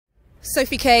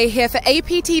Sophie K here for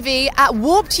APTV at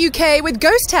Warped U.K with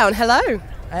Ghost Town. Hello.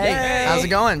 Hey, Yay. How's it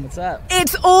going? What's up?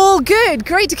 It's all good.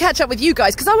 Great to catch up with you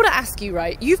guys, because I want to ask you,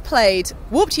 right, you've played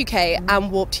Warped U.K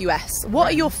and Warped U.S.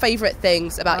 What are your favourite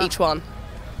things about each one?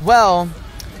 Well,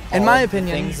 in my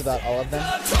opinion, Things about all of them.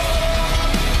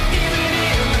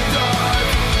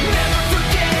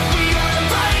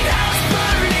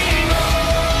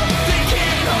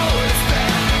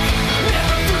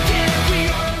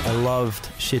 I loved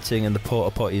shitting in the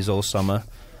porta potties all summer.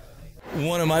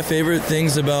 One of my favorite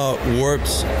things about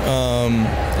Warped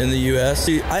in the U.S.,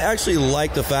 I actually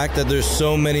like the fact that there's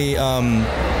so many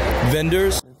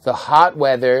vendors. The hot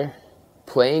weather,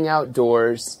 playing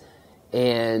outdoors,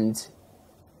 and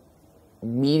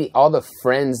meeting all the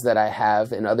friends that I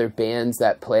have in other bands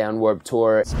that play on Warped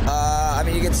Tour. I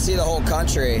mean, you get to see the whole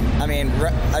country. I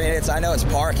know it's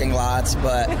parking lots,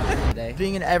 but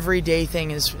being an everyday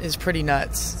thing is pretty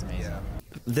nuts.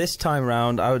 This time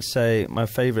round, I would say my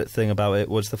favourite thing about it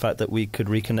was the fact that we could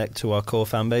reconnect to our core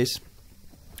fan base.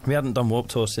 We hadn't done Warped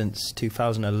Tour since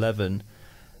 2011,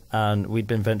 and we'd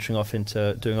been venturing off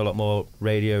into doing a lot more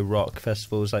radio rock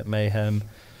festivals like Mayhem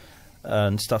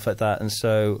and stuff like that. And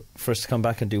so for us to come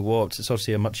back and do Warped, it's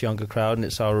obviously a much younger crowd, and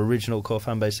it's our original core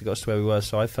fan base that got us to where we were.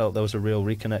 So I felt there was a real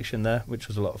reconnection there, which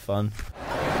was a lot of fun.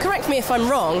 Correct me if I'm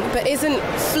wrong, but isn't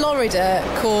Florida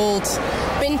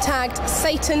been tagged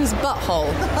Satan's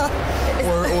butthole?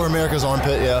 or America's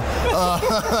armpit, yeah.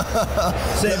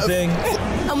 Same thing.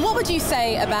 And what would you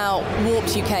say about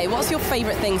Warped U.K? What's your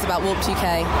favourite things about Warped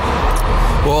U.K?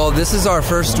 Well, this is our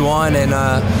first one, and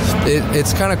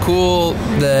it's kind of cool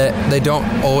that they don't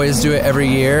always do it every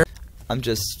year. I'm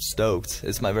just stoked.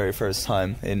 It's my very first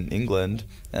time in England,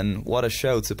 and what a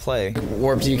show to play.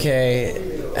 Warped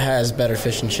U.K. has better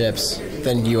fish and chips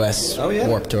than U.S.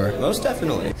 Warped Tour. Most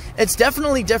definitely. It's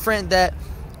definitely different that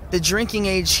the drinking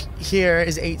age here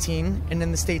is 18 and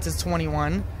in the States it's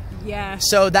 21. Yeah.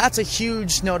 So that's a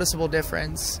huge noticeable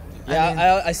difference.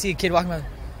 Yeah, I see a kid walking by.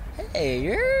 Hey,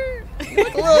 you're a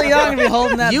little young to be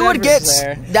holding that. You would get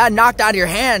there. that knocked out of your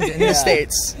hand in the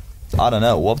States. I don't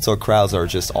know. Warped Tour crowds are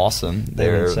just awesome.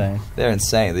 They're insane. They're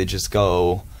insane. They just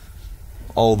go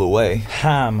all the way.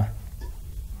 Ham.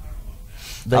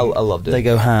 I loved it. They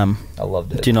go ham. I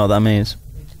loved it. Do you know what that means?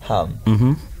 Ham.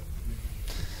 Mm-hmm.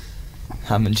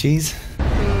 Ham and cheese.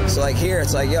 so like here,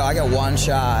 it's like, yo, I got one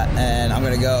shot, and I'm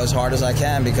gonna go as hard as I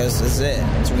can because this is it.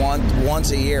 It's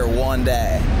once a year, one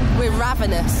day. We're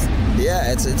ravenous.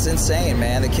 Yeah, it's insane,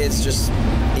 man. The kids just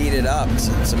eat it up.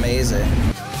 It's amazing.